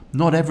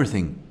Not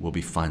everything will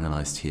be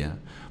finalized here.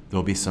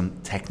 There'll be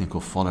some technical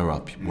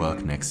follow-up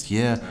work next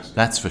year,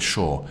 that's for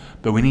sure.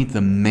 But we need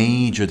the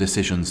major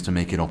decisions to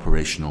make it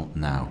operational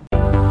now.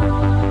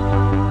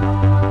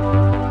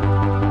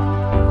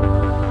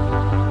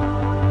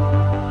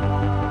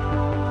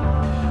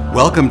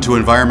 Welcome to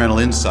Environmental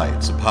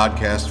Insights, a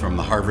podcast from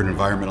the Harvard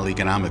Environmental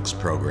Economics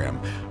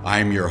program.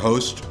 I'm your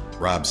host,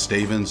 Rob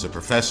Stavins, a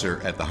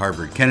professor at the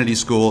Harvard Kennedy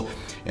School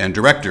and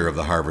director of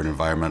the Harvard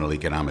Environmental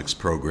Economics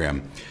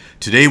program.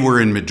 Today we're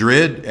in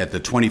Madrid at the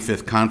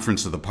 25th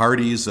Conference of the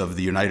Parties of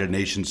the United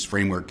Nations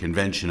Framework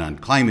Convention on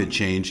Climate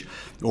Change,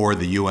 or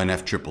the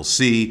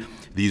UNFCCC.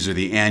 These are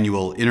the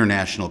annual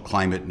international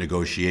climate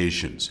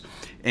negotiations.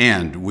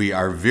 And we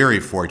are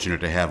very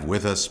fortunate to have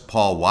with us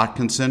Paul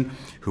Watkinson,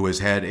 who has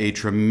had a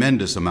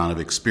tremendous amount of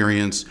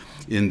experience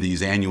in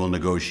these annual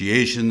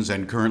negotiations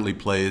and currently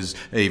plays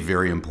a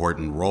very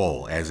important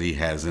role, as he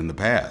has in the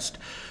past.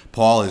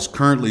 Paul is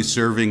currently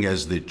serving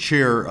as the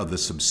chair of the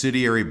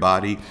subsidiary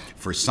body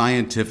for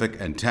scientific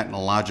and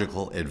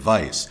technological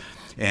advice.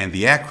 And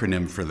the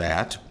acronym for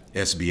that,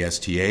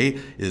 SBSTA,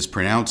 is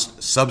pronounced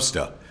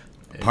SBSTA,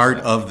 part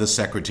of the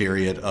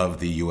Secretariat of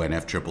the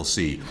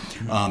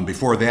UNFCCC.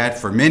 Before that,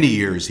 for many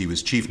years, he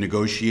was chief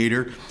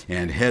negotiator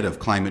and head of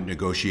climate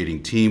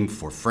negotiating team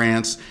for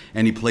France,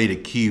 and he played a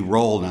key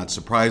role, not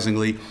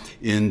surprisingly,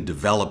 in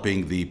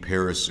developing the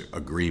Paris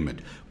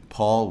Agreement.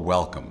 Paul,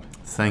 welcome.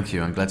 Thank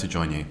you. I'm glad to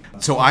join you.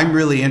 So I'm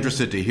really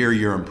interested to hear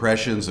your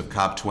impressions of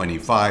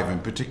COP25, in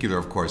particular,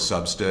 of course,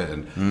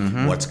 SBSTA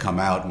and what's come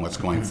out and what's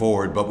going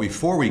forward. But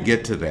before we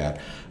get to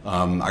that,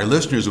 our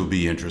listeners will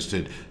be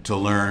interested to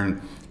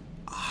learn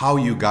how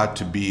you got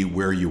to be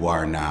where you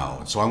are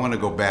now. So I want to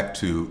go back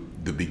to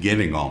the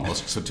beginning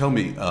almost. So tell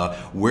me,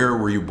 where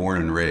were you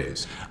born and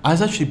raised? I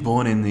was actually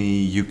born in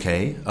the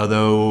UK,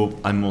 although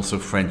I'm also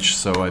French,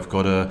 so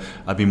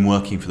I've been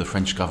working for the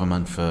French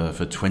government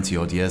for 20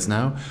 odd years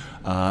now,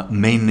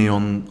 mainly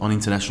on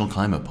international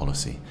climate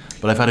policy.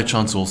 But I've had a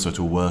chance also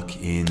to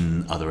work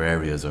in other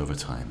areas over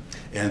time.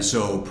 And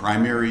so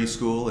primary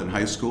school and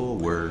high school,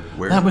 where?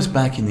 That was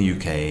back in the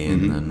UK,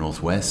 in the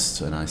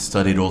Northwest, and I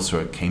studied also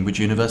at Cambridge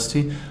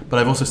University, but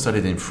I've also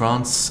studied in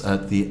France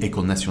at the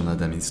École Nationale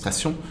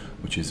d'Administration,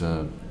 which is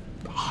a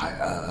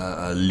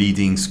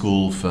leading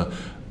school for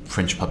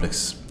French public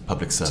service.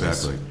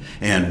 Exactly.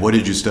 And what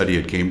did you study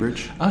at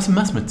Cambridge? I was a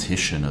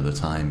mathematician at the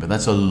time, but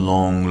that's a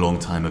long, long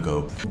time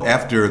ago.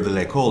 After the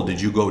L'École,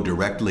 did you go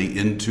directly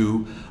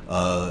into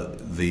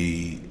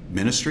the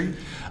ministry?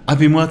 I've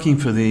been working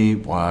for the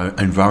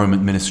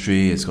Environment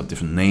Ministry. It's got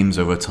different names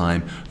over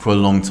time for a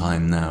long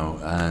time now,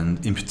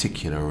 and in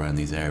particular around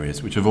these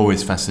areas, which have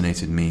always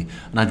fascinated me,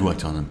 and I'd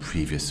worked on them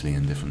previously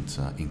in different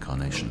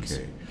incarnations.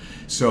 Okay.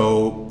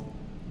 So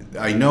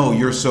I know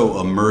you're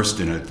so immersed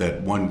in it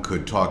that one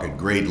could talk at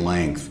great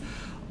length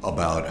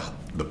about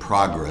the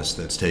progress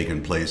that's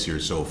taken place here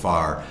so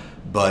far,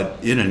 but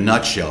in a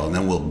nutshell, and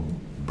then we'll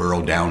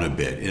burrow down a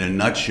bit. In a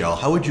nutshell,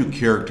 how would you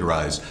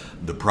characterize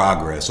the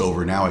progress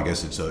over now? I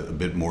guess it's a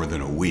bit more than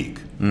a week.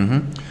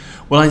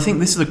 Well, I think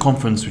this is a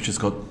conference which has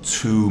got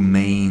two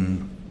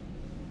main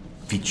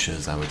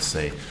features, I would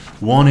say.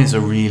 One is a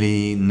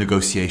really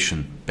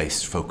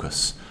negotiation-based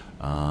focus.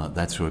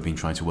 That's where we've been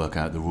trying to work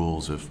out the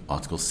rules of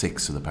Article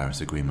 6 of the Paris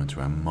Agreement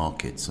around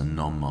markets and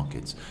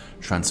non-markets,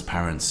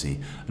 transparency,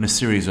 and a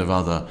series of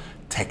other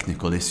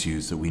technical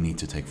issues that we need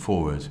to take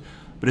forward.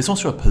 But it's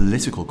also a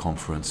political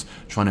conference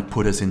trying to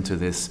put us into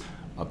this,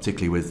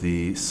 particularly with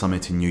the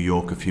summit in New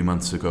York a few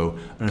months ago,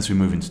 and as we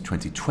move into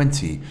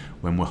 2020,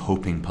 when we're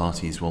hoping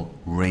parties will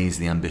raise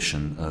the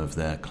ambition of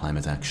their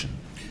climate action.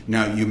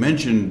 Now, you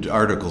mentioned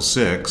Article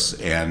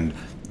 6, and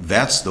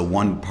that's the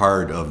one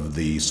part of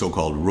the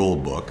so-called rule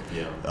book,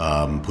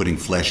 putting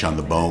flesh on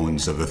the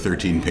bones of the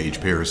 13-page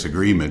Paris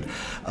Agreement,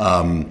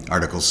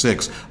 Article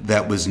 6,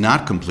 that was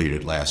not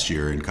completed last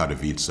year in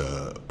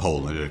Katowice,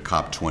 Poland at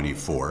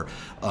COP24.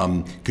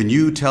 Can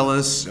you tell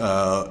us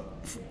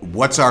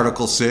what's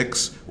Article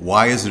 6,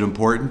 why is it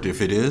important,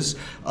 if it is,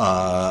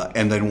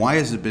 and then why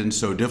has it been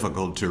so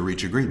difficult to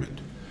reach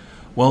agreement?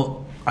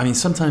 Well, I mean,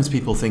 sometimes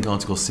people think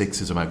Article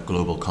 6 is about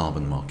global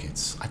carbon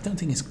markets. I don't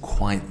think it's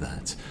quite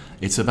that.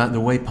 It's about the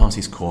way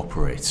parties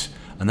cooperate,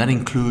 and that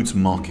includes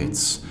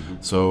markets.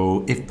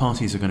 So if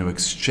parties are going to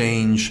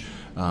exchange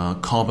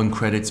carbon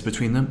credits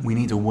between them, we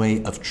need a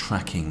way of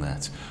tracking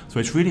that. So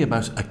it's really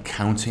about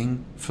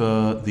accounting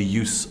for the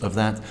use of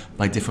that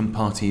by different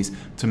parties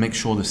to make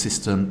sure the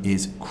system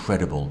is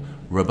credible,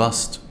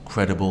 robust,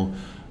 credible,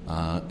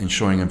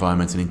 ensuring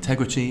environmental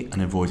integrity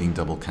and avoiding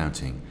double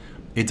counting.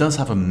 It does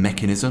have a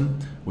mechanism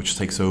which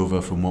takes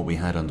over from what we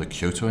had under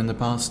Kyoto in the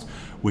past,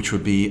 which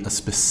would be a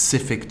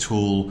specific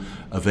tool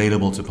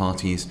available to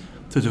parties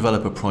to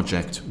develop a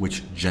project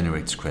which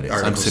generates credits.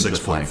 Article I'm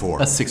simplifying. 6.4.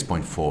 That's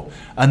 6.4.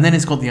 And then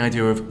it's got the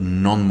idea of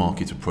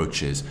non-market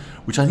approaches,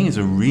 which I think is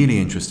a really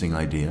interesting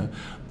idea.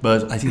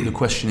 But I think the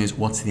question is,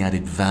 what's the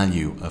added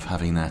value of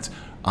having that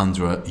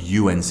under a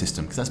UN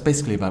system, because that's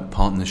basically about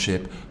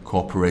partnership,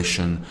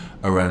 cooperation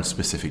around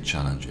specific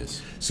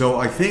challenges. So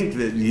I think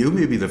that you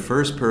may be the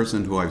first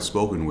person who I've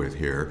spoken with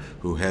here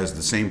who has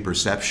the same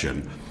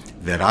perception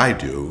that I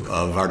do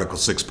of Article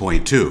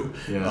 6.2.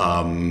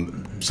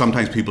 Yeah.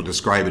 Sometimes people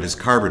describe it as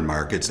carbon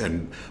markets,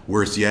 and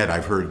worse yet,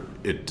 I've heard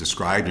it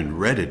described and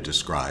read it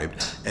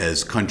described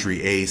as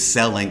country A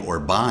selling or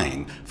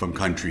buying from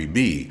country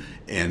B.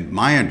 And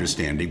my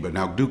understanding, but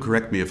now do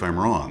correct me if I'm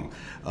wrong,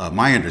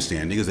 my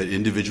understanding is that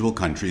individual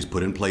countries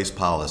put in place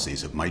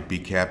policies. It might be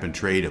cap and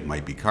trade, it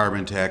might be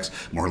carbon tax,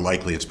 more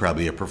likely it's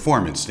probably a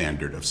performance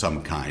standard of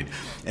some kind.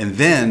 And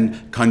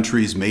then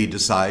countries may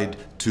decide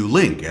to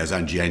link, as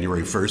on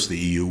January 1st the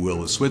EU will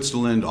with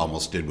Switzerland,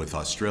 almost did with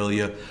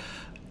Australia.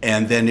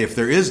 And then if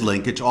there is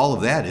linkage, all of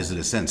that is in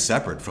a sense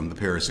separate from the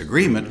Paris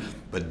Agreement.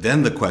 But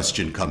then the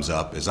question comes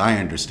up, as I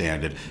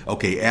understand it,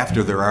 okay,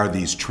 after there are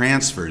these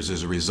transfers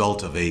as a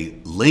result of a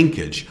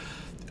linkage,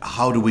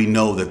 how do we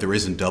know that there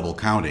isn't double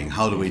counting?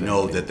 How do we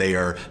know that they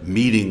are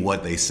meeting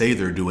what they say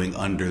they're doing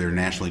under their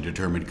nationally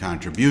determined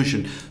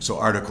contribution? So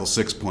Article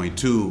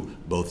 6.2,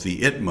 both the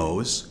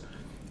ITMOs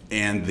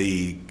and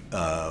the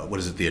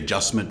the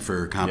adjustment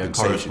for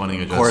compensation,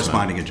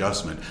 corresponding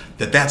adjustment,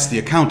 that's the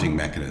accounting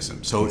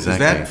mechanism. So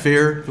exactly. Is that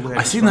fair?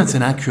 I think that's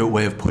an accurate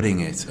way of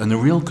putting it. And the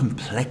real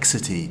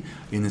complexity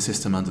in the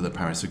system under the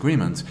Paris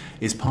Agreement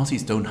is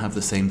parties don't have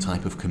the same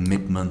type of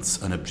commitments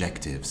and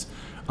objectives.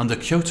 Under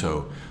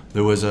Kyoto,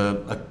 there was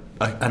an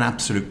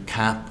absolute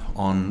cap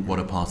on what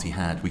a party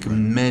had. We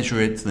can measure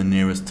it to the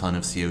nearest ton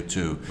of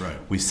CO2. Right.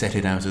 We set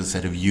it out as a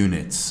set of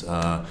units,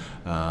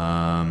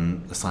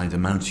 assigned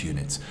amount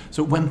units.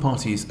 So when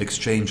parties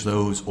exchange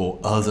those or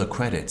other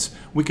credits,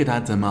 we could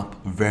add them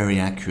up very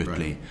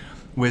accurately. Right.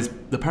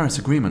 With the Paris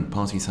Agreement,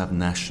 parties have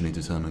nationally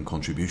determined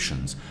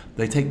contributions.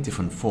 They take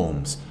different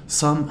forms.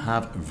 Some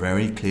have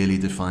very clearly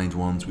defined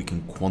ones we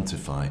can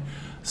quantify.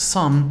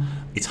 Some,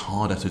 it's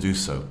harder to do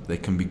so. They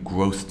can be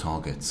growth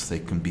targets. They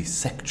can be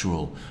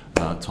sectoral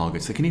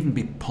targets. They can even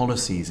be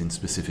policies in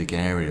specific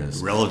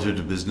areas. Relative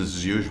to business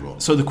as usual.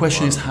 So the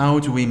question is, how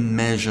do we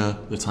measure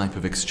the type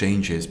of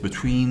exchanges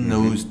between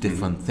those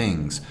different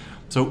things?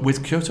 So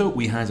with Kyoto,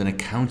 we had an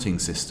accounting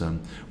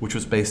system which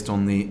was based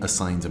on the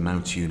assigned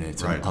amount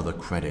unit and other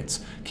credits.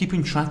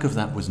 Keeping track of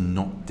that was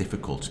not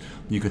difficult.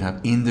 You could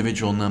have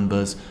individual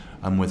numbers,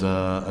 and with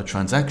a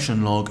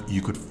transaction log,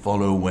 you could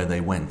follow where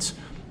they went.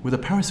 With the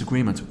Paris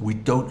Agreement, we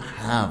don't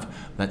have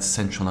that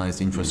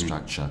centralized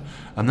infrastructure.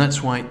 And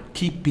that's why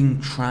keeping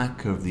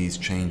track of these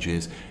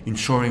changes,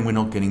 ensuring we're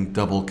not getting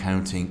double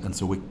counting, and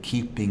so we're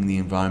keeping the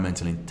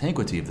environmental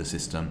integrity of the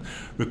system,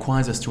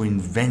 requires us to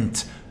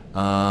invent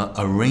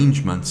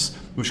arrangements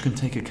which can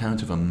take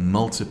account of a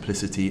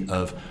multiplicity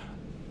of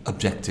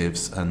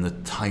objectives and the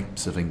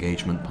types of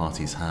engagement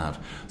parties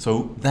have.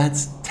 So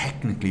that's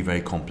technically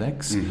very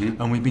complex,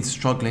 and we've been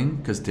struggling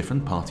because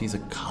different parties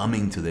are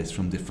coming to this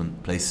from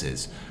different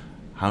places.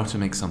 How to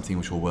make something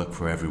which will work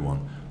for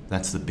everyone.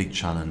 That's the big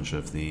challenge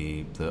of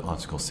the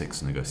Article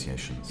 6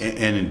 negotiations.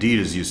 And indeed,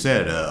 as you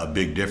said, a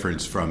big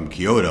difference from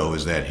Kyoto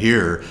is that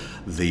here,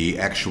 the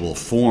actual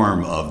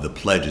form of the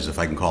pledges, if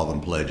I can call them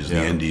pledges, the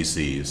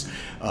NDCs,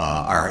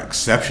 are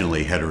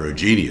exceptionally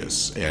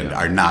heterogeneous and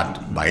are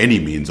not by any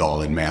means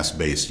all in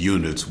mass-based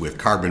units with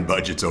carbon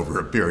budgets over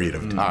a period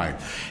of time.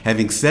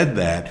 Having said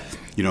that,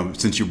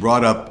 since you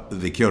brought up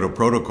the Kyoto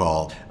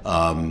Protocol,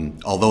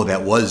 although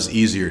that was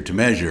easier to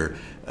measure,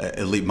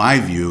 at least my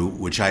view,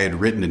 which I had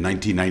written in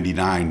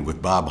 1999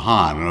 with Bob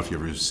Hahn, I don't know if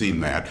you've ever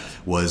seen that,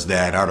 was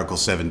that Article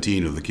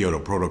 17 of the Kyoto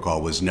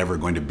Protocol was never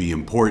going to be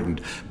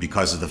important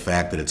because of the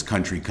fact that it's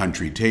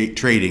country-country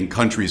trading.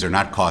 Countries are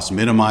not cost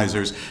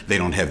minimizers. They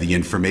don't have the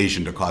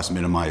information to cost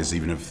minimize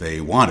even if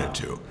they wanted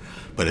to.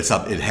 But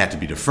it had to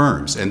be to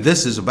firms. And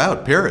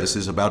Paris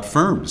is about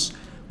firms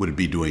would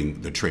be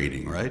doing the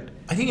trading, right?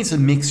 I think it's a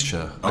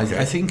mixture. Okay.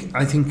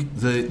 I think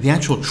the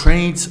actual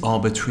trades are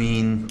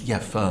between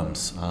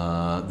firms,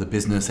 the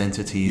business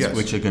entities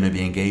which are going to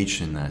be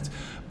engaged in that.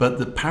 But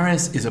the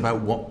Paris is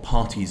about what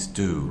parties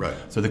do. Right.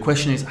 So the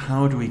question is,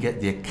 how do we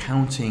get the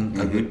accounting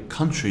at the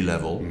country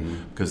level?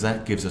 Because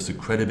that gives us a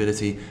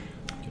credibility.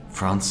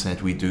 France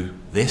said we do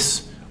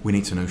this. We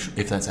need to know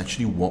if that's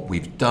actually what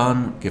we've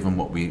done, given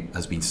what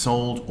has been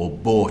sold or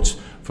bought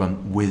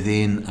from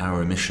within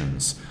our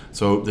emissions.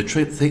 So the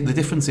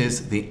difference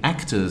is the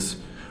actors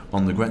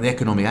on the ground, the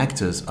economic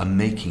actors, are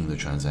making the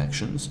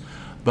transactions,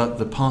 but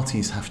the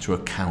parties have to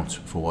account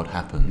for what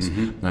happens.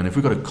 Now, and if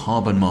we've got a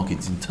carbon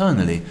market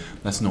internally,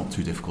 that's not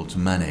too difficult to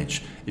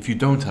manage. If you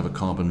don't have a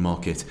carbon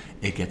market,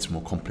 it gets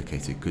more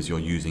complicated because you're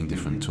using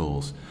different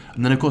tools.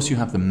 And then, of course, you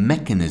have the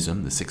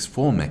mechanism, the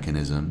 6.4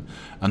 mechanism,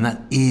 and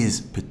that is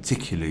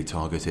particularly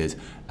targeted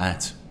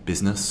at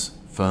business,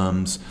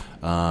 firms,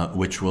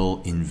 which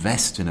will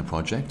invest in a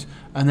project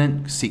and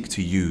then seek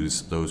to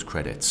use those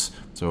credits.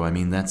 So, I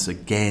mean, that's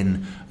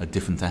again a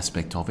different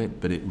aspect of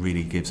it, but it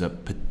really gives a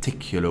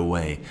particular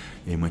way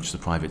in which the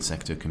private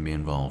sector can be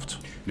involved.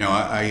 Now,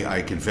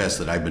 I confess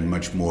that I've been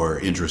much more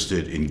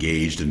interested,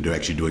 engaged in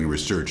actually doing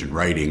research and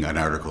writing on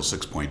Article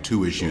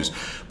 6.2 issues,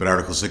 but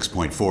Article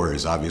 6.4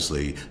 is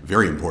obviously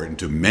very important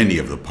to many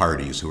of the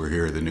parties who are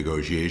here at the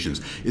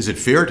negotiations. Is it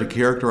fair to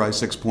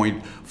characterize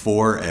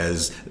 6.4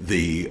 as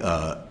the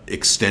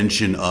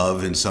extension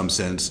of, in some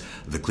sense,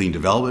 the clean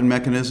development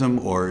mechanism,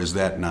 or is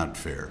that not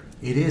fair?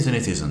 It is and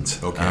it isn't,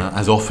 Okay.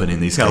 As often in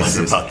these Tell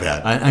cases. us about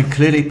that. And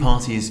clearly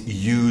parties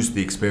use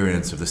the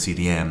experience of the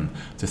CDM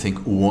to think,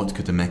 what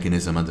could the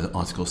mechanism under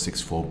Article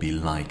 6.4 be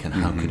like and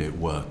how could it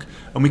work?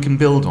 And we can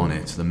build on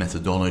it, the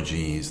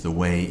methodologies, the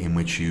way in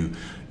which you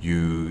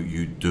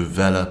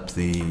develop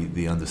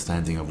the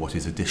understanding of what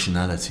is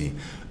additionality.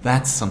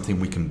 That's something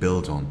we can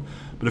build on.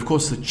 But of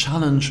course, the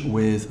challenge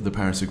with the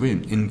Paris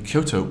Agreement, in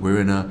Kyoto, we're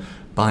in a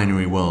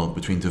binary world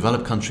between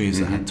developed countries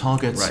that had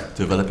targets, Right.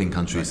 developing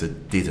countries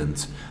that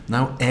didn't.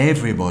 Now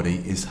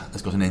everybody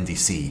has got an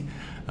NDC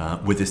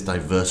with this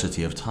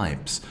diversity of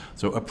types.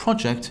 So a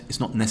project is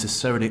not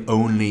necessarily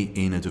only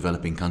in a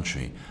developing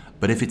country,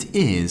 but if it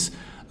is,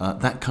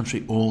 that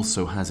country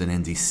also has an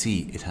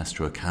NDC it has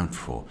to account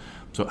for.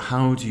 So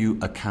how do you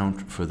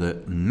account for the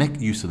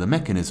use of the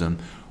mechanism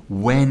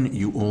when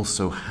you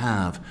also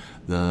have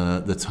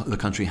the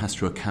country has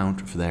to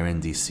account for their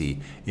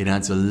NDC? It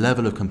adds a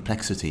level of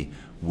complexity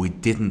we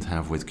didn't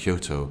have with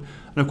Kyoto.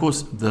 And of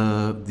course,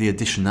 the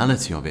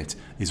additionality of it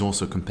is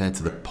also compared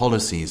to the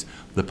policies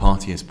the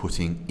party is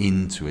putting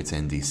into its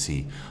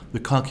NDC. The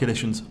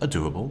calculations are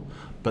doable,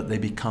 but they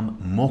become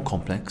more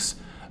complex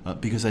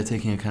because they're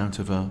taking account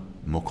of a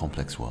more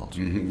complex world.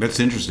 Mm-hmm. That's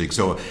interesting.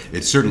 So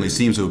it certainly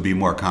seems it would be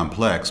more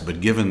complex, but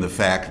given the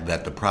fact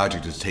that the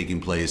project is taking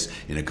place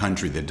in a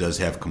country that does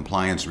have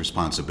compliance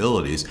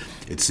responsibilities,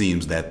 it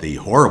seems that the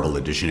horrible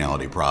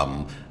additionality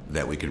problem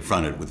that we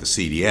confronted with the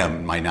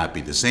CDM might not be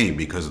the same,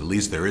 because at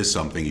least there is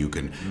something you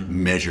can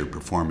measure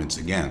performance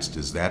against.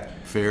 Is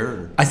that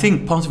fair? I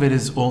think part of it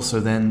is also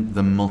then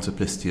the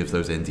multiplicity of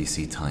those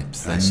NDC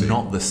types. They're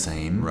not the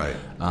same. Right.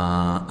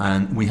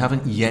 And we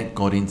haven't yet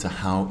got into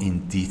how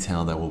in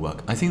detail that will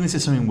work. I think this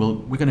is something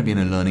we're going to be in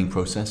a learning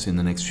process in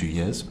the next few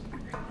years.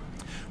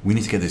 We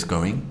need to get this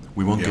going.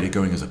 We won't get it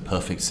going as a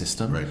perfect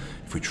system. Right.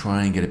 If we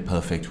try and get it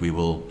perfect,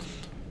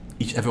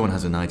 everyone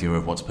has an idea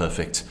of what's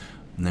perfect,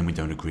 and then we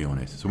don't agree on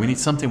it. So we need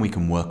something we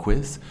can work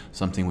with,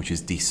 something which is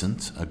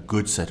decent, a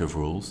good set of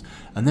rules,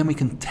 and then we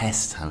can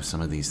test how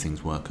some of these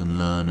things work and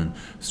learn and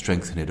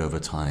strengthen it over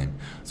time.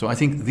 So I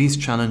think these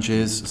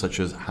challenges, such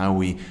as how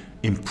we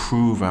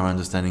improve our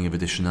understanding of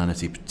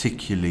additionality,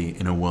 particularly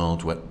in a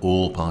world where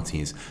all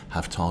parties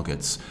have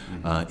targets,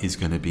 is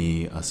going to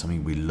be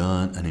something we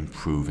learn and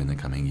improve in the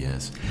coming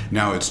years.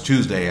 Now, it's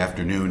Tuesday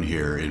afternoon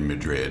here in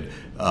Madrid.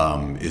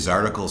 Is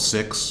Article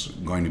 6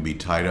 going to be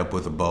tied up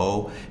with a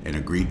bow and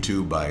agreed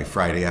to by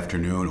Friday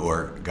afternoon,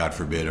 or, God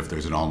forbid, if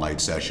there's an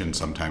all-night session,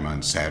 sometime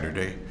on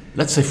Saturday?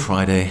 Let's say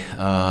Friday.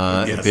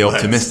 Be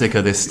optimistic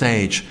at this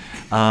stage.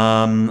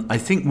 I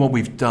think what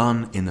we've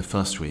done in the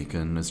first week,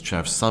 and as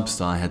chair of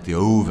Substa, I had the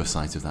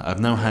oversight of that.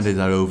 I've now handed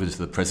that over to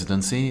the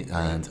presidency,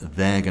 and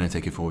they're going to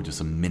take it forward to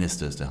some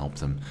ministers to help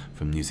them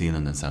from New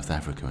Zealand and South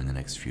Africa in the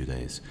next few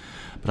days.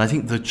 But I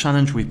think the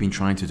challenge we've been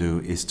trying to do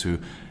is to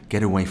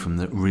get away from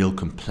the real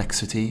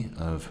complexity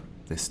of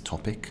this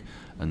topic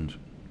and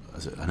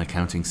an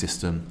accounting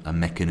system, a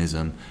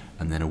mechanism,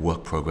 and then a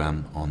work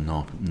program on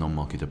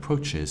non-market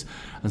approaches,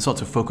 and start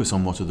to focus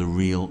on what are the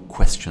real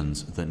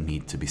questions that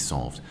need to be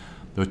solved.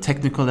 There are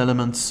technical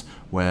elements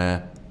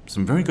where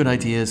some very good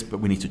ideas, but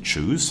we need to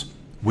choose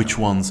which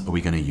ones are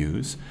we going to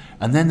use.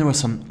 And then there are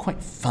some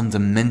quite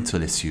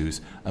fundamental issues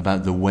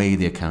about the way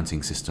the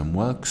accounting system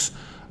works,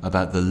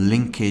 about the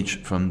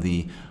linkage from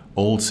the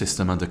old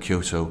system under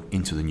Kyoto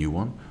into the new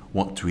one.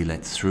 What do we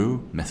let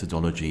through?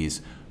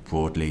 Methodologies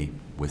broadly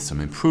with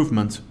some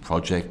improvement,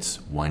 projects,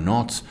 why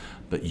not?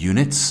 But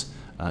units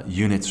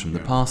from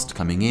the past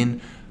coming in,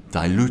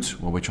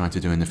 dilute what we're trying to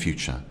do in the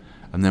future.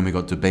 And then we've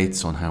got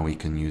debates on how we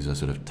can use a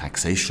sort of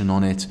taxation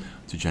on it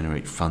to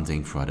generate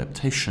funding for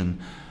adaptation,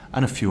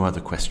 and a few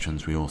other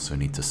questions we also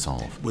need to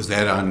solve. Was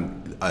that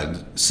on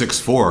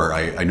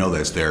 6.4? I know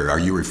that's there. Are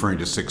you referring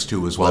to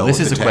 6.2 as well? Well,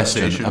 this is a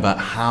taxation? question about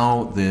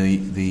how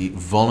the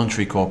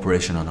voluntary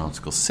cooperation on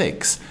Article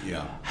 6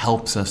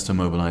 helps us to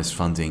mobilize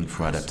funding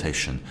for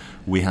adaptation.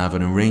 We have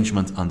an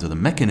arrangement under the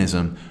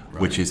mechanism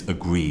which is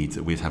agreed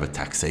that we'd have a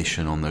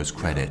taxation on those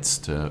credits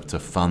to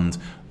fund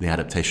the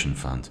adaptation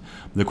fund.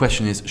 The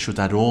question is, should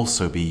that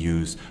also be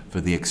used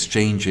for the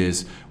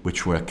exchanges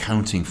which we're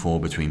accounting for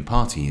between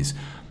parties?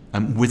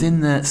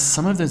 Within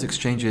some of those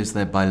exchanges,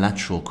 they're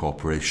bilateral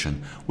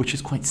cooperation, which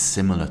is quite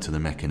similar to the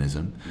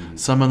mechanism. Mm-hmm.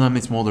 Some of them,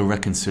 it's more the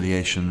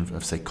reconciliation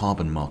of, say,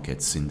 carbon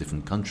markets in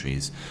different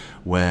countries,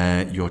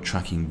 where you're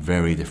tracking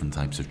very different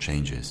types of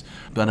changes.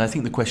 But I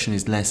think the question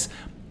is less,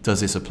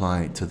 does this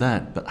apply to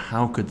that? But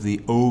how could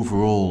the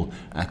overall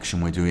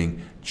action we're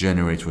doing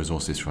generate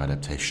resources for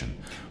adaptation?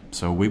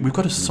 So we've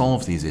got to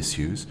solve these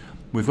issues.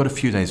 We've got a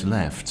few days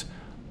left.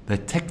 They're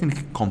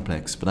technically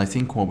complex, but I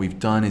think what we've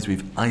done is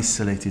we've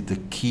isolated the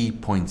key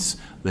points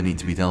that need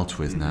to be dealt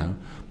with now.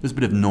 There's a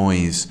bit of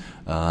noise,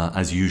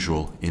 as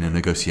usual, in a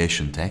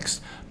negotiation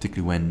text,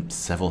 particularly when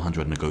several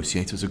hundred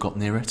negotiators have got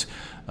near it.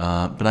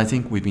 But I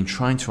think we've been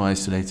trying to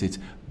isolate it,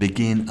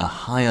 begin a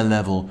higher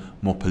level,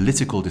 more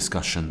political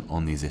discussion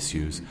on these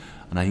issues.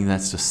 And I think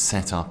that's to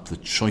set up the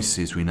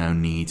choices we now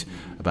need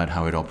about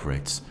how it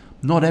operates.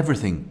 Not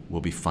everything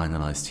will be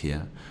finalized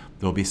here.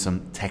 There'll be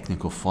some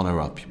technical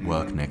follow-up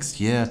work next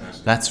year,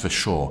 that's for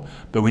sure.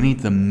 But we need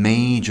the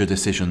major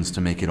decisions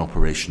to make it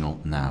operational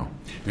now.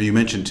 Now you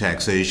mentioned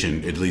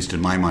taxation, at least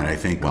in my mind, I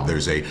think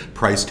there's a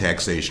price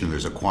taxation and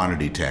there's a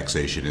quantity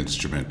taxation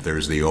instrument.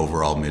 There's the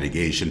overall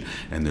mitigation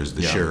and there's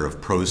the share of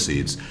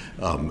proceeds.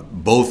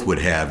 Both would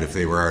have, if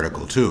they were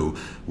Article 2,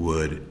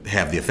 would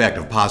have the effect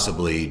of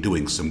possibly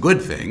doing some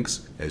good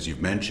things, as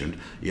you've mentioned,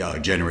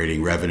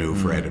 generating revenue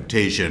for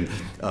adaptation,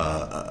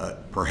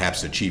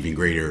 perhaps achieving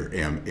greater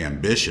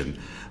ambition,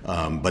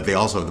 but they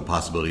also have the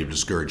possibility of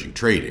discouraging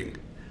trading.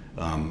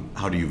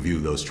 How do you view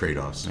those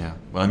trade-offs? Yeah,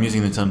 well, I'm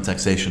using the term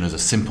taxation as a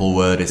simple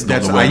word. It's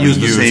not the word I use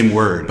the use, same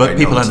word, but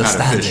people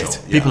understand it.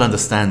 Yeah. People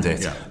understand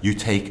it. Yeah. You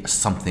take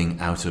something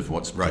out of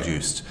what's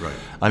produced. Right.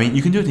 I mean,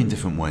 you can do it in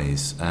different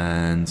ways.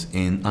 And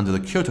under the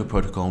Kyoto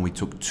Protocol, we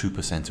took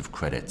 2% of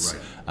credits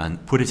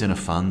and put it in a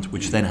fund,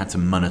 which then had to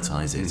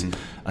monetize it,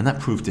 and that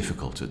proved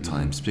difficult at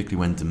times, particularly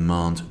when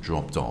demand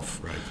dropped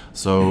off. Right.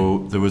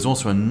 So there was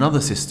also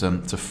another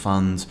system to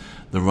fund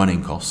the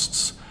running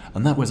costs.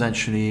 And that was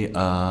actually,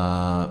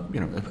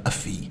 a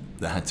fee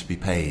that had to be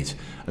paid,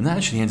 and that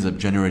actually ended up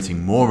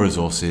generating more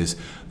resources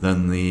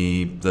than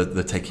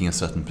the taking a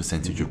certain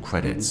percentage of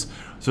credits.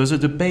 So there's a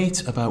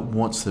debate about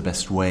what's the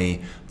best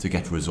way to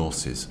get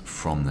resources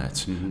from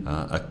that: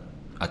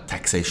 a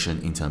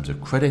taxation in terms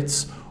of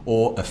credits,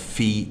 or a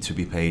fee to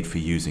be paid for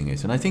using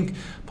it. And I think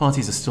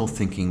parties are still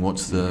thinking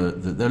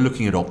they're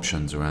looking at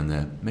options around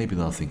there. Maybe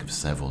they'll think of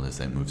several as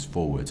they move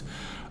forward.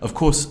 Of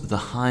course, the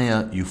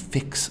higher you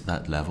fix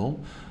that level,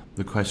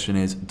 the question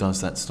is,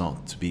 does that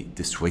start to be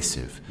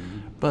dissuasive?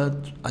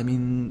 But, I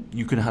mean,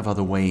 you can have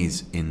other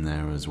ways in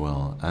there as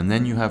well. And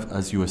then you have,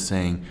 as you were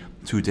saying,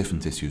 two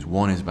different issues.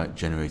 One is about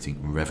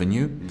generating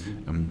revenue,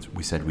 and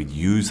we said we'd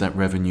use that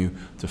revenue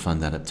to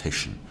fund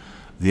adaptation.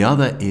 The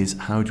other is,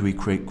 how do we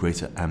create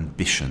greater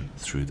ambition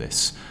through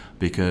this?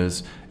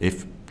 Because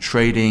if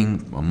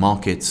trading or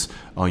markets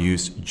are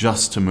used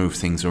just to move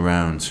things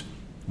around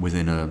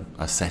within a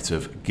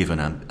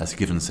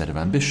given set of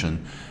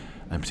ambition,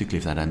 and particularly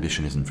if that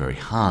ambition isn't very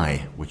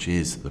high, which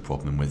is the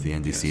problem with the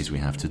NDCs we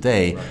have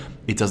today,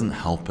 it doesn't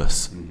help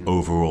us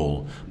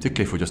overall,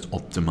 particularly if we're just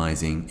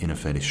optimizing in a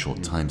fairly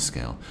short time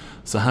scale.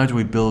 So how do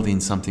we build in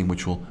something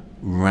which will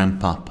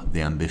ramp up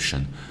the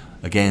ambition?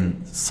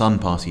 Again, some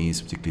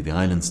parties, particularly the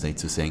island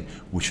states, are saying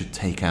we should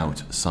take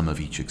out some of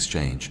each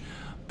exchange.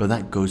 But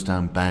that goes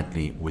down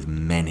badly with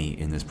many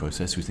in this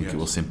process who think it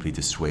will simply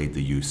dissuade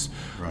the use.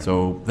 Right.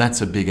 So that's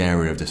a big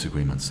area of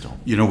disagreement still.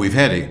 You know, we've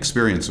had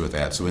experience with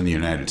that. So in the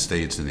United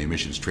States, in the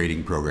emissions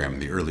trading program in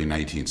the early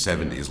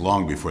 1970s,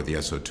 long before the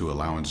SO2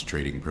 allowance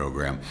trading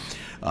program,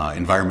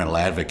 environmental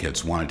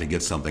advocates wanted to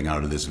get something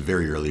out of this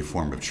very early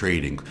form of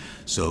trading.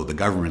 So the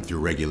government, through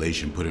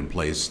regulation, put in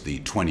place the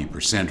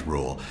 20%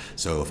 rule.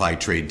 So if I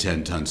trade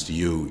 10 tons to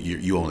you,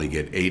 you only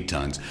get 8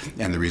 tons.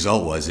 And the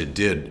result was it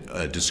did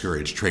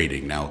discourage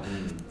trading. Now,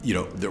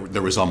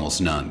 there was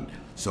almost none.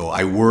 So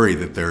I worry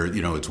that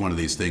it's one of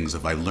these things,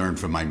 if I learn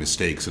from my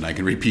mistakes and I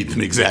can repeat them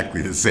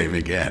exactly the same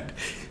again.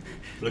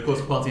 But of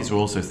course, parties are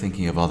also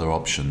thinking of other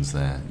options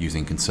there,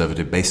 using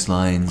conservative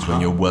baselines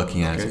when you're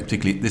working out,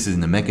 particularly this is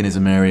in the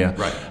mechanism area.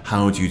 Right.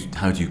 How do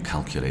you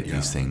calculate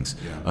these things?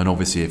 Yeah. And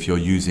obviously, if you're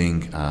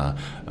using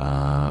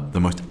the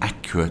most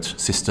accurate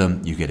system,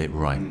 you get it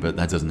right, but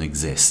that doesn't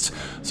exist.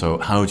 So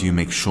how do you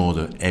make sure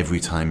that every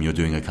time you're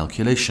doing a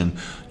calculation,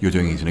 you're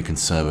doing it in a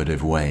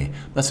conservative way?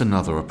 That's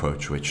another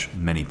approach which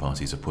many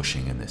parties are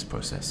pushing in this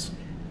process.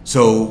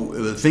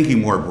 So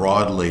thinking more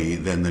broadly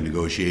than the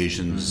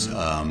negotiations,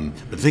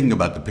 but thinking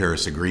about the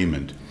Paris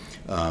Agreement,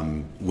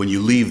 when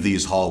you leave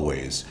these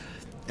hallways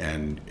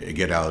and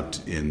get out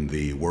in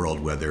the world,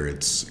 whether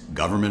it's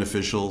government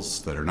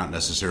officials that are not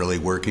necessarily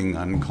working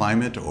on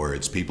climate, or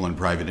it's people in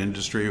private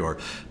industry or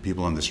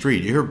people on the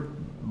street, you hear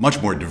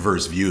much more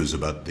diverse views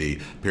about the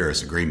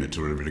Paris Agreement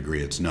to whatever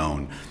degree it's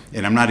known.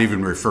 And I'm not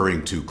even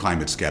referring to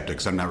climate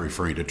skeptics. I'm not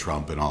referring to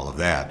Trump and all of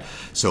that.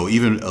 So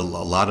even a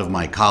lot of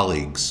my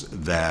colleagues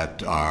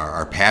that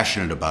are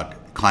passionate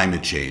about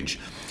climate change,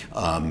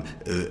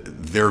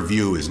 their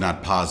view is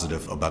not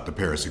positive about the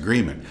Paris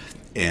Agreement.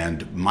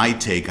 And my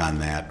take on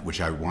that,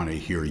 which I want to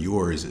hear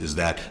yours, is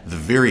that the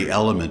very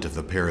element of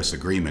the Paris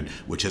Agreement,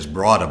 which has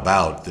brought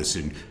about this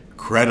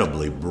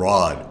incredibly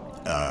broad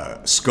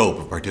scope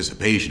of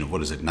participation of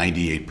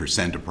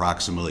 98%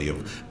 approximately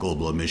of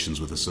global emissions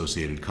with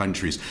associated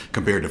countries,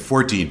 compared to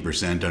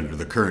 14% under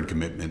the current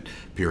commitment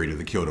period of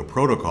the Kyoto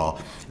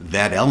Protocol.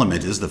 That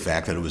element is the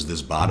fact that it was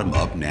this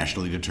bottom-up,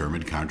 nationally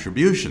determined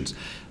contributions.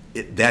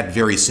 That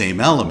very same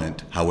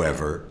element,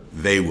 however,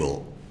 they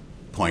will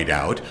point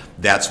out,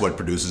 that's what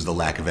produces the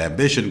lack of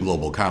ambition,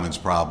 global commons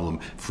problem,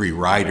 free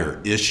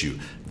rider issue.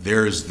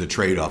 There's the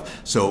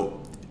trade-off.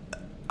 So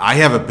I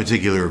have a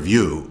particular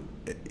view,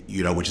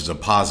 which is a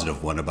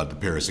positive one about the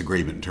Paris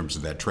Agreement in terms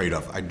of that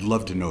trade-off. I'd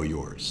love to know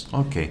yours.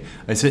 Okay,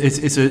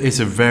 it's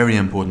a very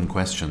important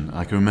question.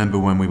 I can remember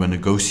when we were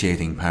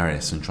negotiating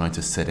Paris and trying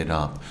to set it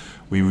up,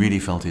 we really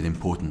felt it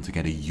important to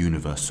get a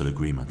universal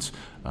agreement.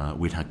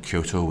 We'd had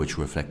Kyoto, which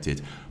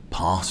reflected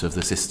part of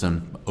the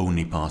system,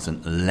 only part,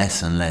 and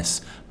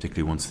less,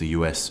 particularly once the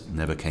US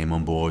never came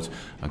on board,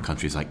 and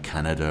countries like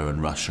Canada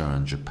and Russia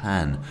and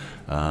Japan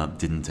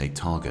didn't take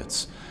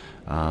targets.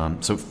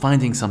 So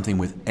finding something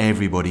with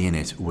everybody in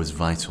it was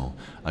vital.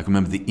 I can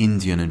remember the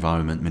Indian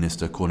Environment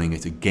Minister calling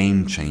it a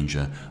game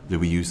changer that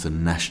we use the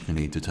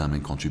nationally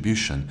determined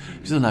contribution.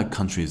 This allowed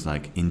countries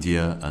like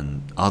India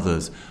and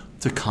others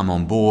to come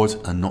on board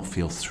and not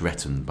feel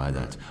threatened by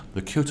that.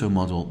 The Kyoto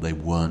model, they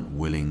weren't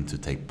willing to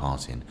take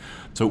part in.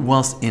 So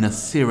whilst in a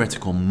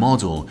theoretical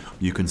model,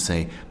 you can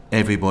say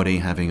everybody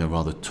having a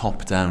rather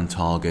top-down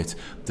target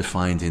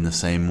defined in the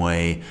same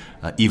way,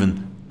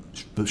 even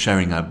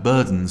sharing out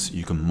burdens,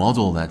 you can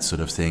model that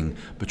sort of thing,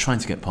 but trying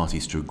to get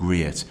parties to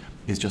agree it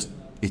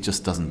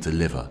just doesn't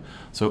deliver.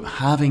 So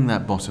having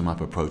that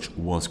bottom-up approach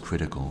was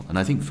critical. And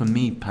I think for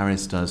me,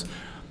 Paris does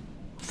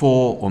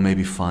 4 or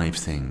maybe 5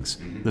 things.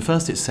 The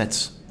first, it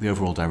sets the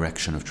overall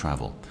direction of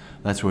travel.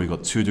 That's where we've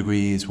got 2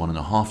 degrees,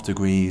 1.5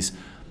 degrees,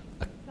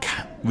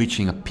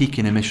 reaching a peak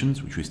in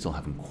emissions, which we still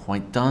haven't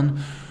quite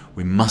done.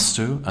 We must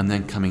do, and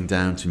then coming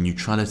down to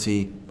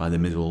neutrality by the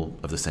middle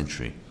of the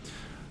century.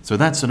 So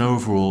that's an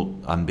overall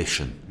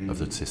ambition of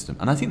the system.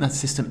 And I think that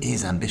system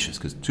is ambitious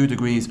because 2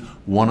 degrees,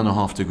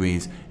 1.5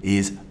 degrees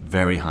is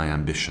very high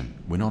ambition.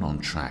 We're not on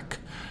track.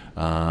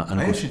 And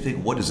I actually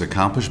think what is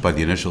accomplished by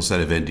the initial set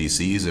of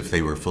NDCs, if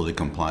they were fully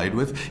complied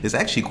with, is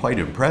actually quite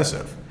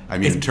impressive. I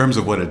mean, in terms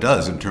of what it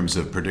does, in terms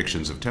of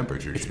predictions of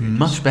temperature changes. It's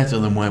much better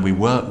than where we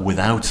were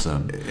without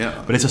them.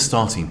 Yeah. But it's a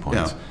starting point.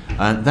 Yeah.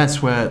 And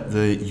that's where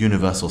the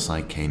universal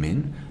side came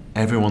in.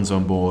 Everyone's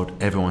on board,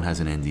 everyone has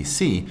an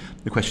NDC.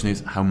 The question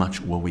is, how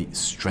much will we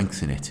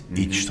strengthen it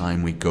each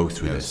time we go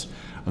through this?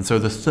 And so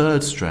the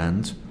third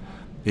strand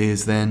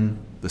is then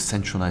the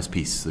centralized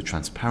piece, the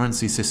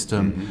transparency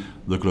system,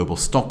 the global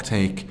stock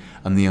take,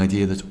 and the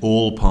idea that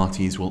all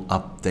parties will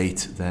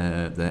update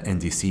their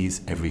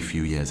NDCs every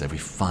few years, every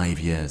 5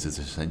 years is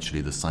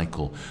essentially the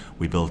cycle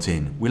we built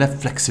in. We'll have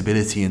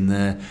flexibility in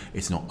there.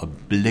 It's not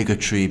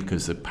obligatory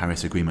because the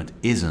Paris Agreement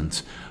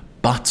isn't,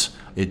 but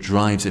it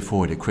drives it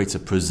forward. It creates a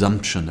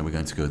presumption that we're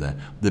going to go there.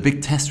 The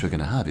big test we're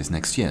going to have is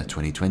next year,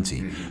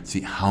 2020.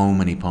 See how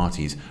many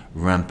parties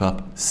ramp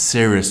up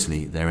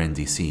seriously their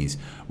NDCs.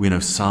 We know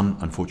some,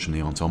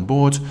 unfortunately, aren't on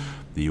board.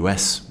 The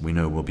US, we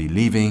know, will be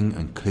leaving,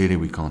 and clearly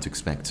we can't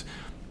expect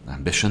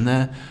ambition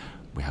there.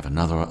 We have a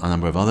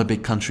number of other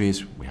big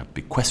countries. We have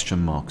big question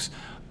marks.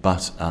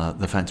 But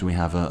the fact that we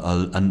have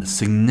a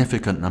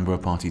significant number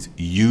of parties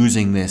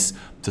using this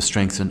to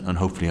strengthen, and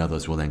hopefully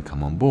others will then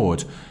come on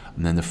board.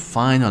 And then the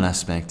final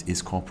aspect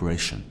is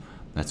cooperation.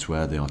 That's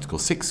where the Article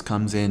 6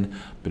 comes in,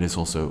 but it's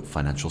also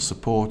financial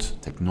support,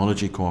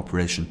 technology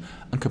cooperation,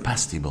 and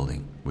capacity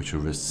building, which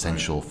are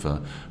essential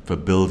for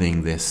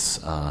building this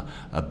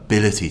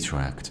ability to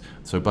act.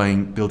 So by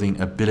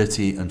building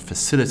ability and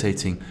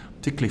facilitating,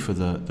 particularly for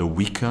the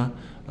weaker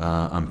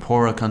and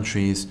poorer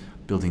countries,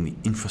 building the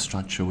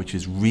infrastructure which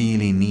is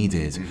really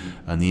needed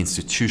and the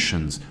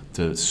institutions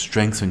to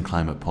strengthen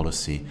climate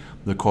policy,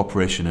 the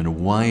cooperation in a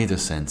wider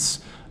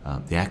sense,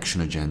 the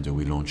action agenda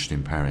we launched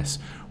in Paris,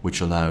 which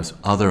allows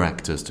other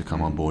actors to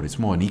come on board. It's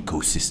more an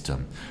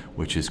ecosystem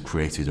which is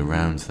created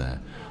around there.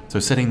 So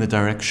setting the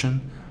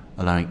direction,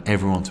 allowing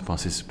everyone to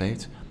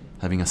participate,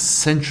 having a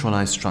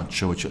centralized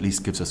structure which at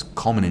least gives us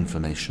common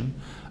information,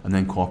 and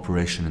then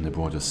cooperation in the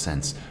broader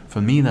sense.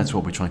 For me, that's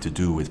what we're trying to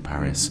do with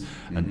Paris.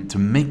 And to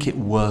make it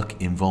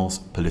work involves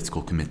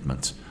political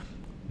commitment.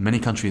 Many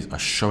countries are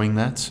showing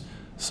that.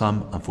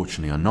 Some,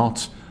 unfortunately, are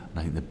not. And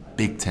I think the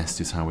big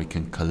test is how we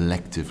can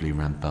collectively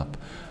ramp up.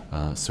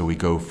 So we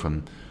go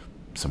from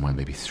somewhere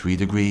maybe 3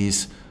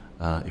 degrees,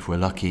 if we're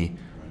lucky,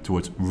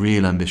 towards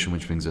real ambition,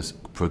 which brings us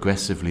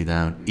progressively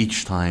down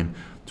each time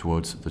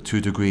towards the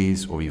 2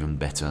 degrees, or even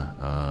better,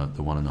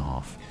 the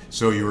 1.5.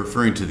 So you're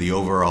referring to the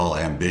overall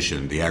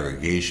ambition, the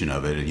aggregation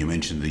of it, and you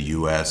mentioned the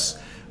U.S.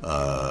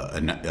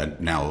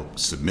 Now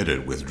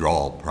submitted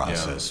withdrawal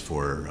process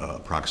for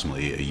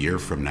approximately a year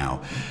from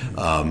now.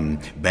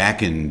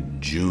 Back in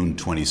June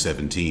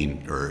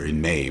 2017, or in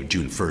May,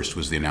 June 1st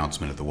was the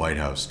announcement at the White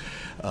House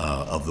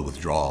of the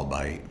withdrawal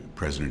by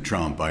President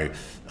Trump.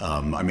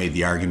 I made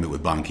the argument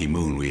with Ban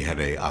Ki-moon. We had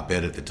a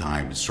op-ed at the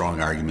time, strong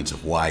arguments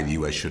of why the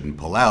U.S. shouldn't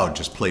pull out.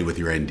 Just play with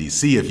your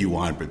NDC if you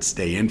want, but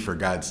stay in for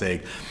God's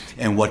sake.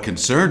 And what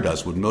concerned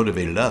us, what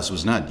motivated us,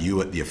 was not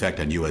the effect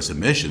on U.S.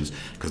 emissions,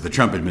 because the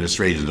Trump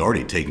administration has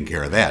already taken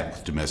care of that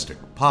with domestic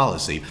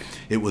policy.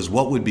 It was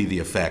what would be the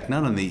effect,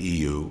 not on the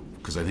EU,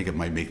 because I think it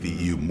might make the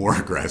EU more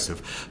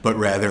aggressive, but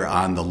rather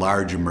on the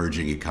large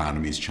emerging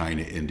economies,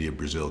 China, India,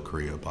 Brazil,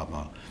 Korea, blah,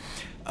 blah.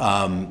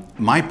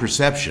 My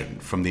perception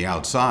from the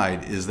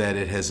outside is that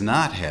it has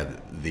not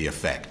had the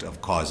effect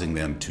of causing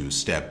them to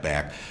step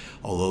back,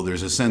 although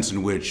there's a sense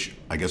in which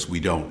I guess we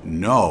don't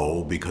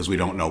know because we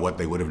don't know what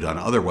they would have done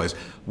otherwise.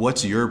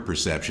 What's your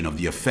perception of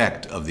the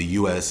effect of the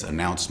U.S.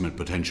 announcement,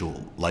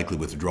 potential likely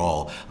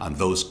withdrawal on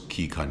those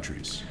key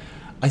countries?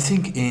 I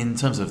think in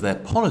terms of their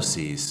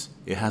policies,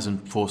 it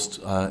hasn't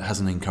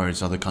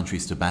encouraged other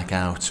countries to back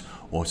out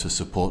or to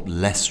support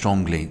less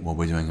strongly what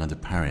we're doing under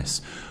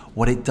Paris.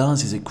 What it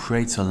does is it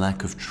creates a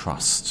lack of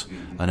trust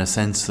and a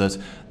sense that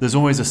there's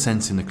always a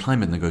sense in the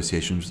climate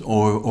negotiations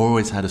or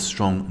always had a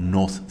strong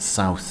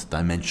north-south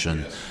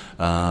dimension,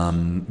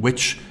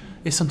 which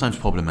is sometimes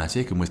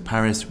problematic. And with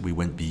Paris, we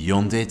went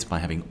beyond it by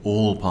having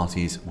all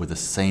parties with the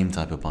same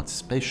type of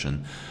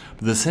participation.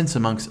 But the sense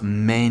amongst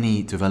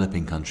many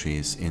developing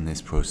countries in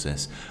this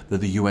process that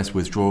the US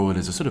withdrawal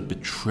is a sort of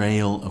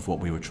betrayal of what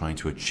we were trying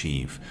to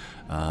achieve,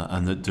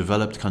 and that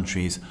developed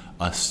countries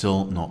are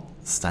still not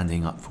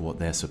standing up for what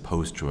they're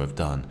supposed to have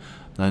done.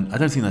 And I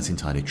don't think that's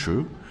entirely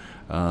true.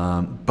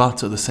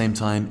 But at the same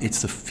time,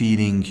 it's the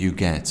feeling you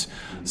get.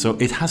 So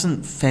it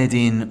hasn't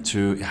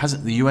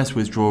the US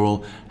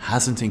withdrawal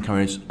hasn't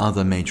encouraged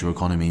other major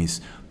economies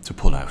to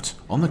pull out.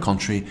 On the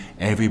contrary,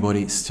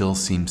 everybody still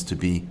seems to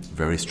be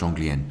very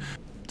strongly in.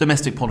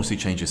 Domestic policy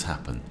changes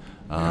happen.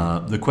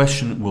 The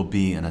question will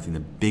be, and I think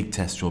the big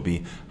test will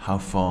be, how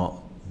far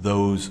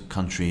those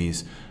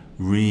countries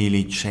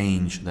really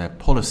change their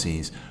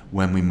policies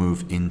when we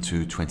move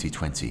into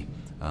 2020.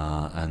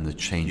 And the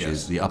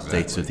changes, the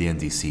updates of the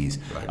NDCs.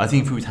 Right. I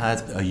think if we'd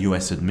had a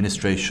US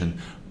administration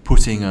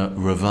putting a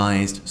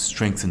revised,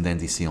 strengthened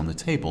NDC on the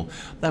table,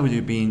 that would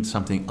have been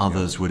something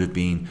others would have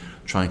been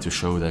trying to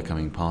show they're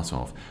coming part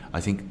of. I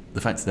think the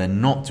fact that they're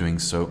not doing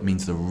so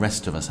means the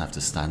rest of us have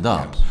to stand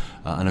up. Yes.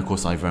 And of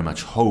course, I very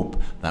much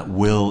hope that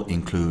will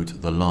include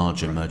the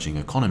large emerging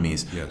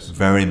economies,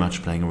 very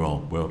much playing a role.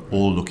 We're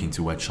all looking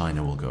to where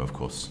China will go, of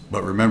course.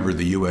 But remember,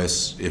 the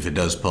U.S., if it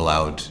does pull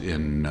out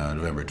in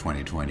November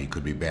 2020,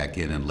 could be back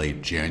in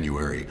late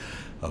January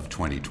of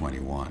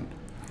 2021.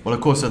 Well,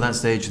 of course, at that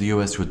stage, the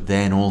US would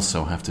then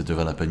also have to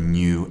develop a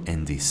new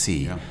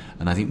NDC. Yeah.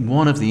 And I think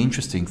one of the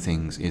interesting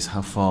things is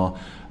how far,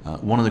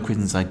 one of the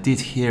criticisms I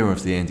did hear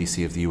of the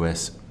NDC of the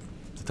US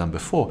done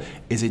before,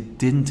 is it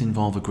didn't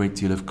involve a great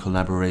deal of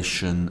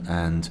collaboration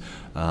and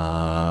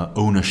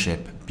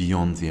ownership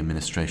beyond the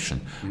administration.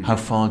 Mm-hmm. How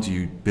far do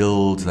you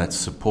build that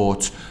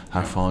support?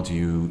 How far do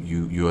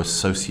you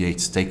associate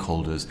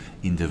stakeholders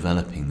in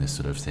developing this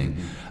sort of thing?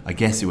 Mm-hmm. I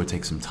guess it would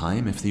take some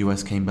time if the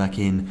US came back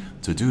in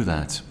to do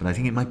that, but I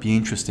think it might be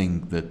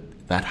interesting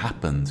that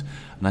happened.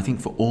 And I think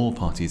for all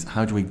parties,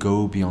 how do we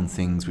go beyond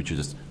things which are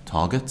just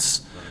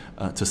targets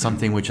to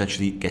something which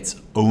actually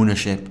gets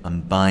ownership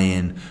and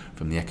buy-in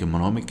from the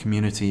economic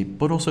community,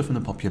 but also from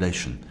the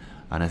population?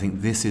 And I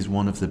think this is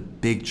one of the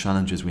big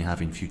challenges we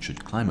have in future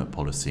climate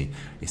policy.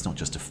 It's not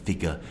just a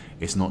figure,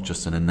 it's not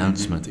just an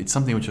announcement, it's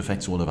something which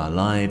affects all of our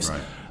lives,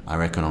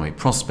 our economic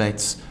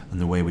prospects,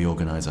 and the way we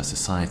organize our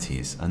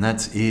societies. And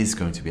that is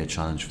going to be a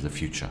challenge for the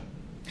future.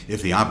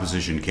 If the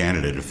opposition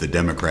candidate, if the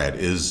Democrat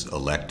is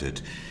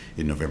elected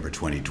in November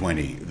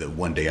 2020, that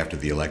one day after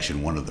the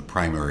election, one of the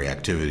primary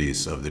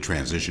activities of the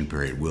transition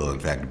period will in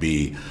fact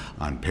be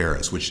on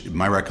Paris, which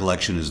my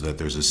recollection is that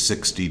there's a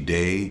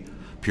 60-day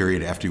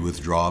period after you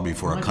withdraw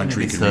before a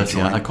country can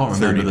rejoin. I can't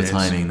remember the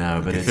timing now,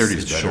 but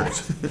it's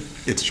short.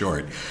 It's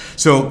short.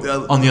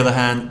 So, on the other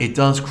hand, it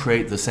does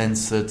create the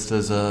sense that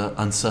there's a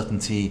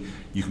uncertainty.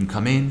 You can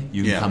come in,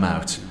 you can come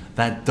out.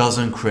 That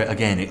doesn't create,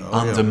 again, it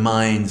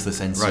undermines the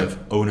sense of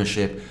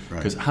ownership,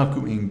 because how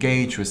can we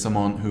engage with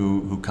someone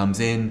who comes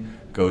in,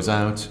 goes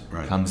out,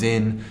 comes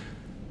in,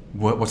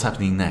 what's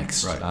happening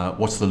next?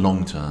 What's the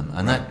long term?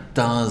 And that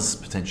does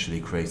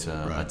potentially create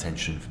a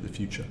tension for the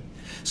future.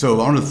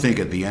 So I want to think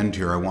at the end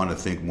here, I want to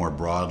think more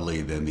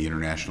broadly than the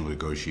international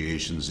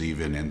negotiations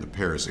even and the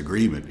Paris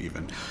Agreement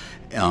even.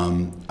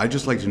 I'd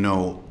just like to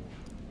know,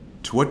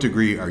 to what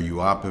degree are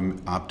you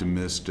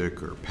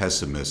optimistic or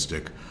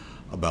pessimistic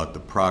about the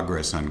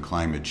progress on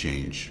climate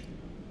change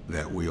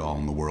that we all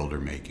in the world are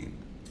making?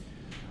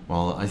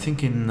 Well, I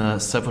think in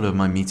several of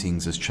my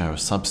meetings as chair of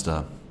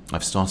Substa,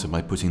 I've started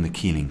by putting the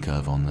Keeling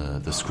curve on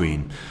the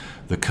screen.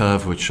 The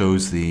curve which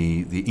shows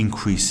the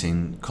increase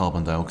in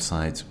carbon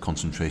dioxide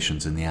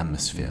concentrations in the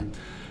atmosphere.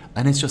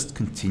 And it's just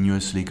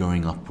continuously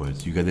going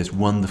upwards. You get this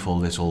wonderful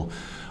little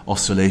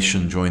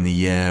oscillation during the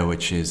year,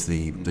 which is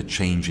the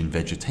change in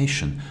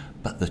vegetation.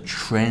 But the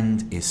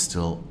trend is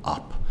still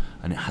up,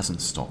 and it hasn't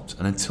stopped.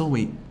 And until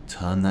we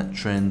turn that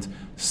trend,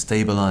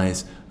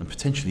 stabilize, and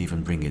potentially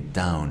even bring it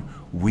down,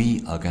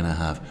 we are going to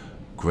have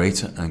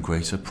greater and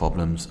greater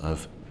problems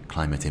of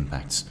climate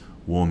impacts.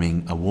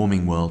 A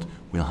warming world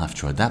we'll have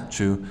to adapt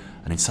to,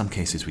 and in some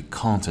cases we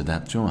can't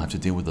adapt to, or have to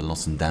deal with the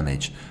loss and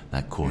damage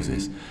that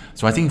causes.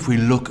 So I think if we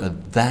look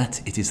at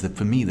that, it is,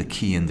 for me, the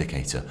key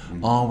indicator.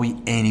 Are we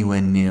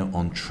anywhere near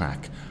on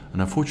track?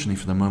 And unfortunately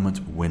for the moment,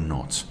 we're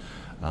not.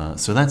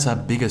 So that's our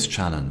biggest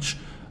challenge.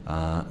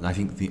 I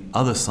think the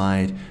other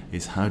side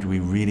is how do we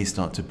really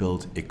start to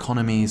build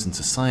economies and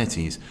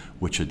societies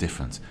which are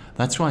different.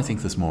 That's why I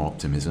think there's more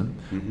optimism.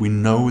 We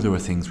know there are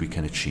things we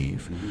can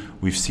achieve.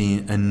 We've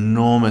seen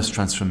enormous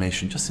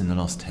transformation just in the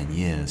last 10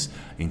 years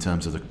in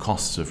terms of the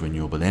costs of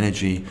renewable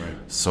energy,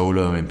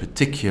 solar in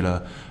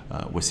particular.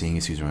 We're seeing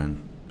issues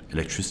around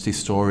electricity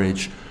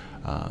storage.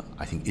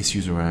 I think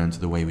issues around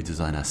the way we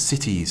design our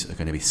cities are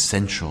going to be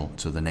central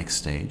to the next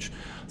stage.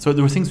 So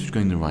there are things which are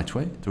going the right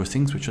way. There are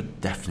things which are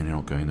definitely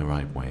not going the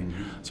right way.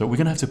 So we're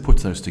going to have to put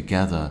those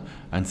together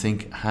and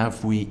think,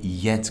 have we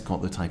yet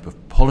got the type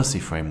of policy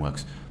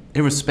frameworks,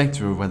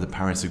 irrespective of whether the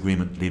Paris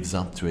Agreement lives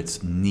up to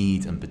its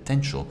need and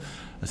potential,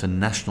 at a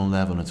national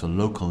level, at a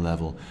local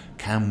level,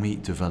 can we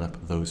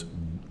develop those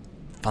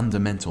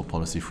fundamental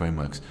policy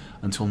frameworks?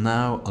 Until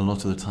now, a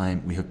lot of the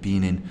time, we have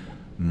been in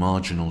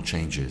marginal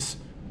changes.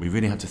 We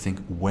really have to think,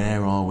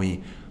 where are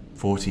we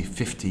 40,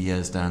 50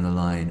 years down the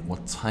line?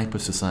 What type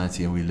of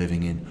society are we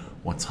living in?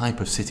 What type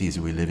of cities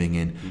are we living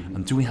in?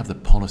 And do we have the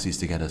policies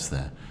to get us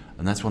there?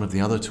 And that's one of the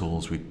other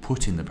tools we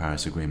put in the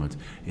Paris Agreement,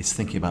 is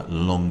thinking about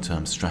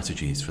long-term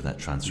strategies for that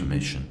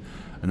transformation.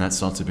 And that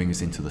starts to bring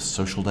us into the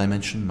social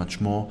dimension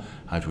much more.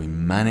 How do we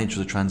manage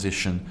the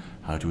transition?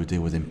 How do we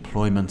deal with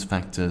employment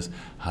factors?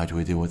 How do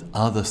we deal with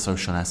other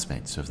social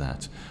aspects of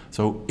that?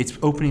 So it's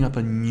opening up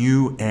a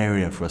new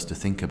area for us to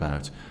think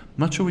about,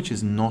 much of which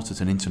is not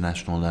at an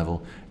international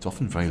level. It's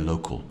often very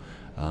local.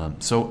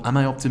 So am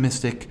I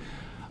optimistic?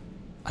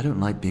 I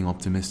don't like being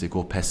optimistic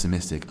or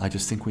pessimistic. I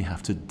just think we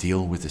have to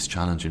deal with this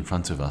challenge in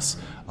front of us.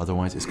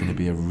 Otherwise, it's going to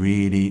be a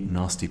really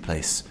nasty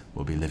place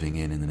we'll be living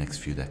in the next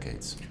few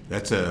decades.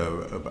 That's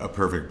a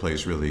perfect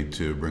place, really,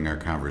 to bring our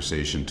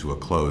conversation to a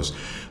close.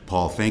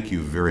 Paul, thank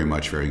you very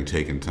much for having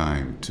taken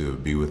time to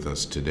be with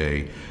us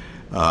today.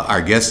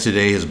 Our guest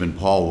today has been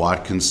Paul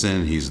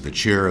Watkinson. He's the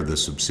chair of the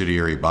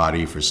subsidiary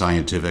body for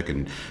scientific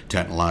and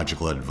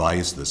technological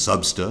advice, the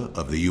SBSTA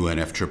of the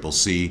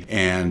UNFCCC,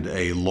 and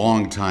a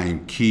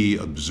longtime key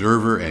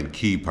observer and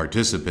key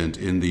participant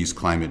in these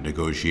climate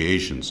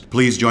negotiations.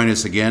 Please join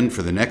us again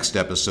for the next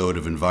episode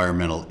of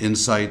Environmental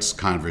Insights,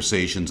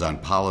 conversations on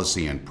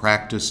policy and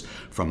practice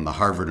from the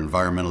Harvard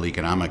Environmental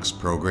Economics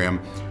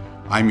program.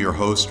 I'm your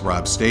host,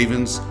 Rob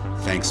Stavins.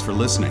 Thanks for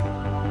listening.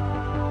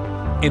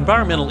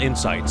 Environmental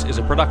Insights is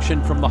a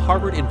production from the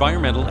Harvard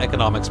Environmental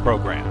Economics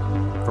program.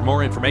 For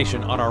more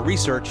information on our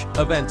research,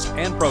 events,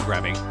 and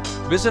programming,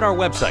 visit our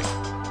website,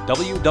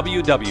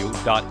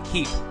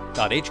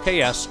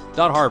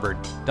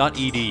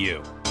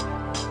 www.heap.hks.harvard.edu.